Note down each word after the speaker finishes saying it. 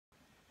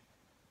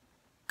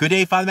Good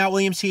day, Father Matt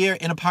Williams here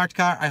in a parked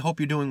car. I hope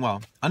you're doing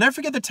well. I'll never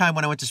forget the time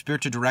when I went to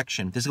spiritual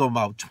direction. This is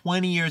about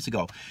 20 years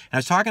ago. And I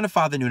was talking to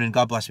Father Noonan,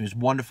 God bless him, he was a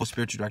wonderful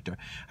spiritual director.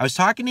 I was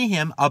talking to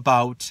him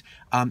about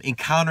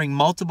encountering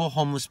multiple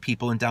homeless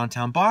people in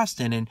downtown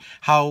Boston and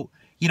how,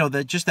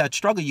 just that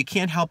struggle. You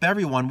can't help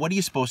everyone. What are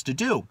you supposed to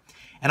do?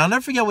 And I'll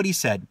never forget what he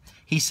said.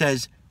 He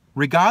says,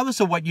 regardless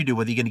of what you do,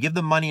 whether you're going to give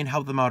them money and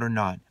help them out or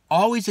not,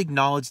 always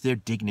acknowledge their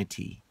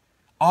dignity.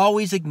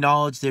 Always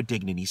acknowledge their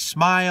dignity.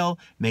 Smile,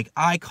 make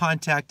eye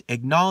contact,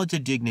 acknowledge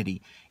their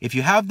dignity. If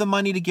you have the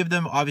money to give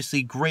them,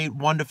 obviously great,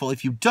 wonderful.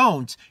 If you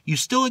don't, you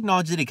still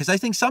acknowledge it. Because I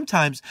think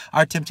sometimes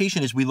our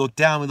temptation is we look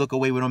down, we look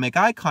away, we don't make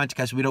eye contact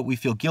because we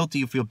feel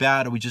guilty, we feel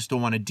bad, or we just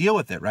don't want to deal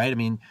with it, right? I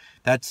mean,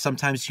 that's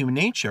sometimes human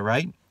nature,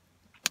 right?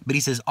 But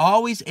he says,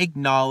 always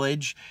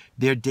acknowledge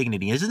their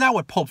dignity. Isn't that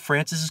what Pope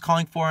Francis is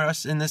calling for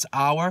us in this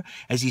hour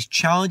as he's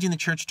challenging the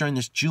church during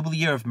this Jubilee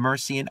year of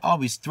mercy and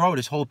always throughout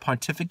his whole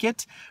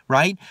pontificate,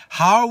 right?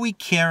 How are we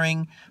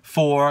caring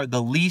for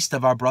the least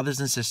of our brothers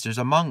and sisters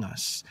among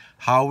us?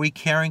 How are we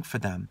caring for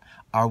them?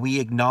 Are we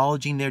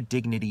acknowledging their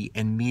dignity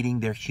and meeting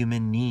their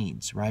human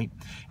needs, right?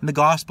 In the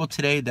gospel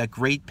today, that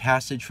great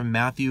passage from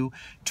Matthew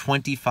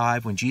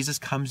 25, when Jesus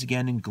comes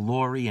again in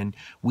glory and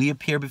we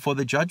appear before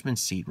the judgment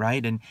seat,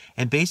 right?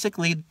 And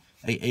basically,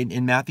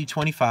 in Matthew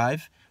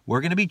 25, we're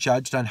going to be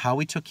judged on how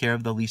we took care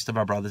of the least of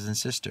our brothers and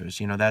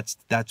sisters.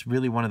 That's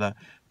really one of the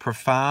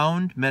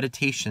profound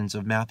meditations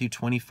of Matthew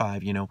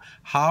 25.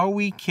 How are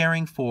we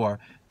caring for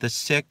the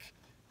sick,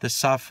 the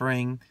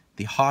suffering,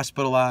 the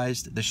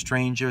hospitalized, the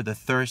stranger, the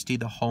thirsty,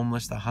 the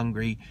homeless, the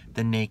hungry,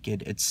 the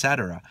naked,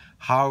 etc.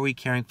 How are we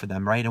caring for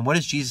them, right? And what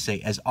does Jesus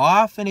say? As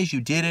often as you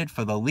did it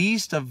for the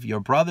least of your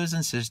brothers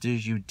and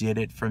sisters, you did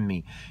it for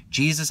me.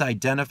 Jesus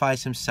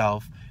identifies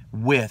himself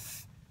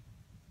with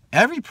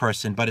every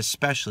person, but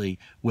especially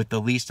with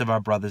the least of our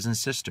brothers and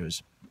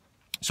sisters.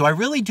 So I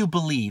really do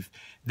believe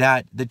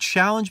that the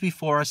challenge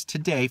before us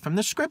today from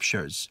the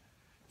scriptures,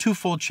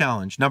 twofold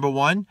challenge. Number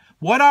one,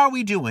 what are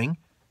we doing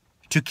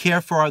to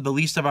care for the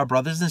least of our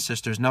brothers and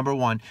sisters, number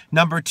one.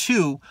 Number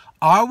two,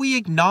 are we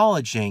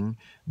acknowledging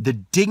the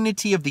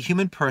dignity of the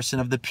human person,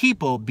 of the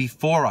people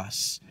before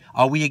us?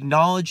 Are we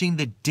acknowledging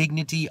the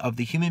dignity of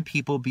the human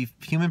people,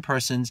 human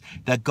persons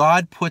that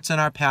God puts in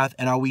our path,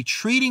 and are we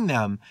treating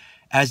them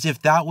as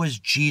if that was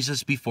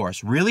Jesus before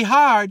us? Really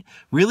hard,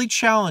 really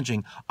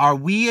challenging. Are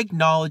we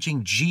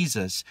acknowledging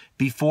Jesus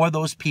before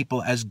those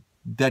people as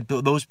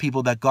those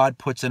people that God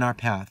puts in our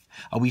path?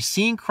 Are we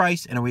seeing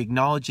Christ and are we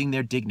acknowledging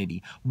their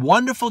dignity?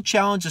 Wonderful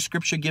challenge the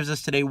scripture gives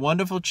us today.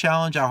 Wonderful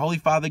challenge our Holy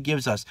Father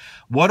gives us.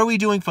 What are we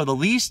doing for the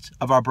least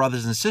of our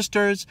brothers and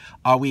sisters?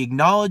 Are we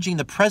acknowledging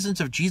the presence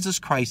of Jesus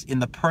Christ in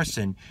the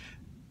person,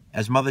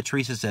 as Mother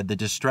Teresa said, the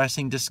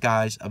distressing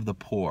disguise of the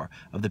poor,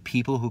 of the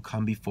people who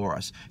come before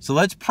us? So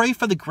let's pray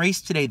for the grace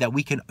today that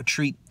we can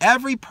treat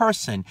every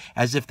person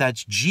as if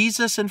that's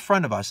Jesus in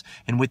front of us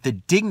and with the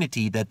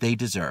dignity that they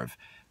deserve.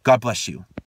 God bless you.